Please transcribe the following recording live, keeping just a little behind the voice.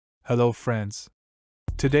Hello friends.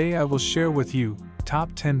 Today I will share with you top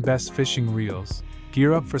 10 best fishing reels.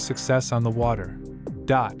 Gear up for success on the water.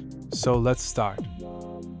 So let's start.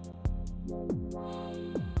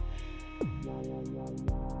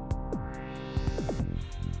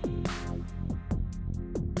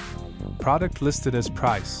 Product listed as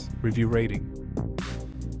price, review rating.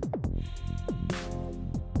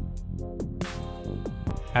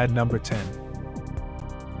 At number 10.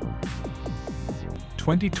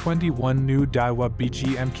 2021 new Daiwa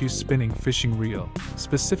BGMQ spinning fishing reel,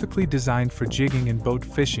 specifically designed for jigging and boat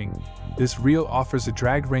fishing. This reel offers a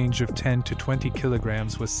drag range of 10 to 20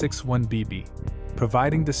 kilograms with 6.1 BB,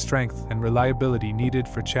 providing the strength and reliability needed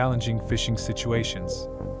for challenging fishing situations.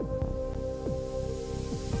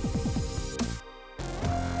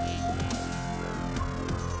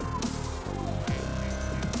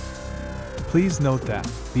 Please note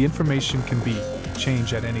that the information can be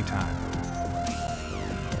changed at any time.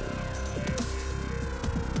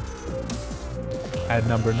 At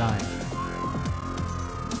number 9.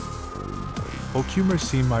 Okuma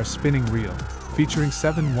Ceymar spinning reel, featuring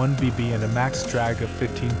 7.1 BB and a max drag of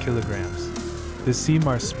 15 kilograms. The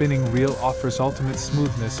Ceymar spinning reel offers ultimate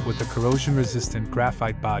smoothness with a corrosion-resistant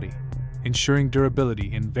graphite body, ensuring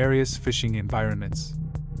durability in various fishing environments.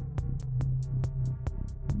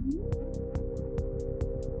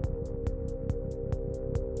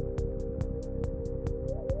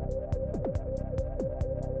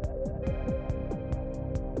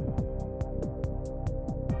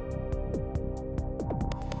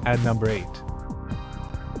 At number 8.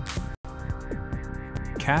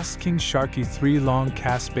 KastKing Sharky 3 long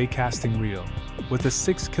cast baitcasting reel, with a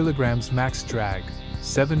 6 kg max drag,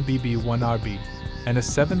 7 BB 1 RB, and a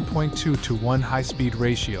 7.2 to 1 high-speed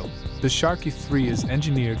ratio. The Sharky 3 is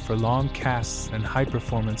engineered for long casts and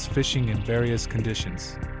high-performance fishing in various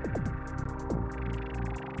conditions.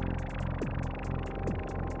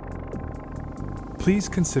 Please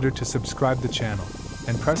consider to subscribe the channel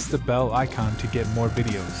and press the bell icon to get more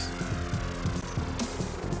videos.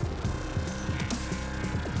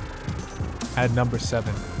 At number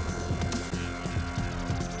 7.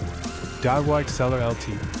 Daiwa Exceller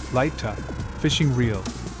LT Light&Tough fishing reel,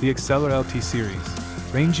 the Exceller LT series,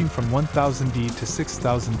 ranging from 1000D to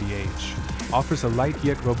 6000DH, offers a light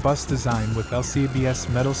yet robust design with LCABS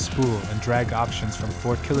metal spool and drag options from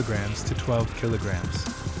 4 kg to 12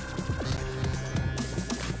 kg.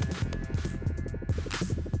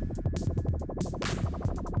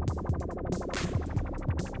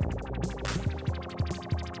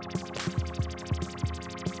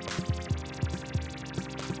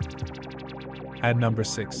 At number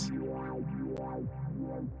 6.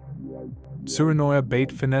 TSURINOYA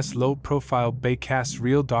Bait Finesse Low Profile Baitcast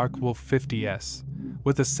Reel Dark Wolf 50S,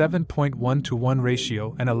 with a 7.1 to 1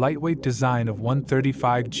 ratio and a lightweight design of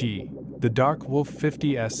 135G. The Dark Wolf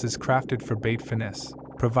 50S is crafted for bait finesse,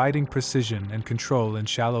 providing precision and control in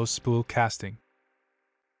shallow spool casting.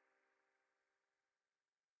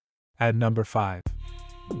 At number 5.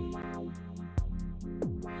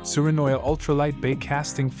 TSURINOYA Ultralight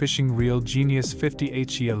Baitcasting Fishing Reel Genius 50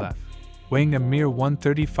 HELF, weighing a mere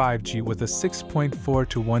 135G with a 6.4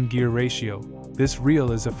 to 1 gear ratio. This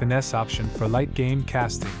reel is a finesse option for light game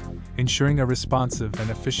casting, ensuring a responsive and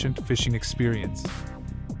efficient fishing experience.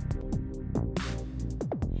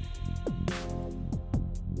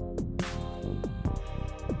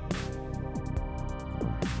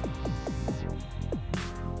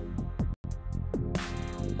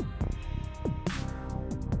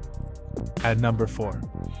 At number 4.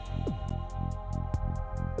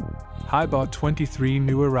 Haibo 23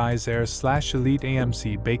 New Arise Air / Elite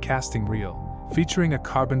AMC Baitcasting Reel, featuring a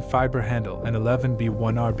carbon fiber handle and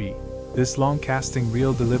 11B1 RB. This long casting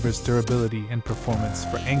reel delivers durability and performance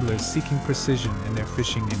for anglers seeking precision in their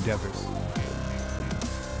fishing endeavors.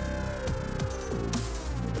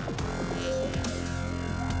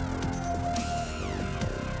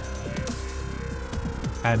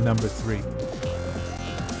 At number 3.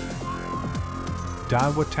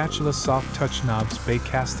 Daiwa Tatula Soft Touch Knobs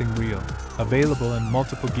Baitcasting Reel, available in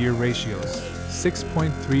multiple gear ratios,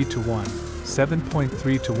 6.3 to 1,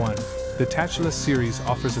 7.3 to 1. The Tatula series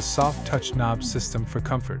offers a soft touch knob system for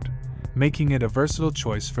comfort, making it a versatile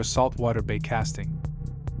choice for saltwater baitcasting.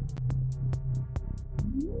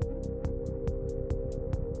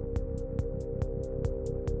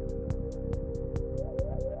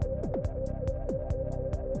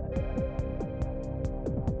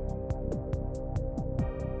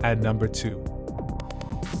 At number 2.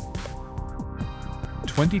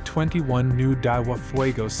 2021 new Daiwa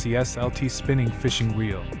Fuego CSLT spinning fishing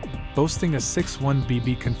reel, boasting a 6.1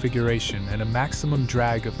 BB configuration and a maximum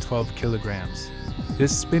drag of 12 kilograms.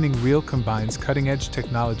 This spinning reel combines cutting-edge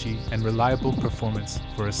technology and reliable performance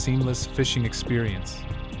for a seamless fishing experience.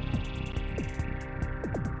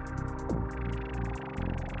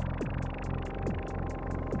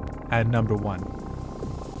 At number 1.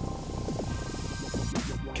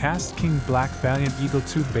 KastKing Black Valiant Eagle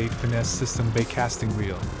Tube Bait Finesse System Baitcasting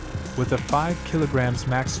Reel. With a 5 kg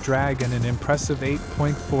max drag and an impressive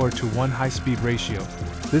 8.4:1 high-speed ratio,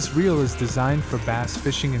 this reel is designed for bass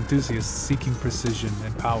fishing enthusiasts seeking precision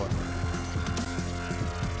and power.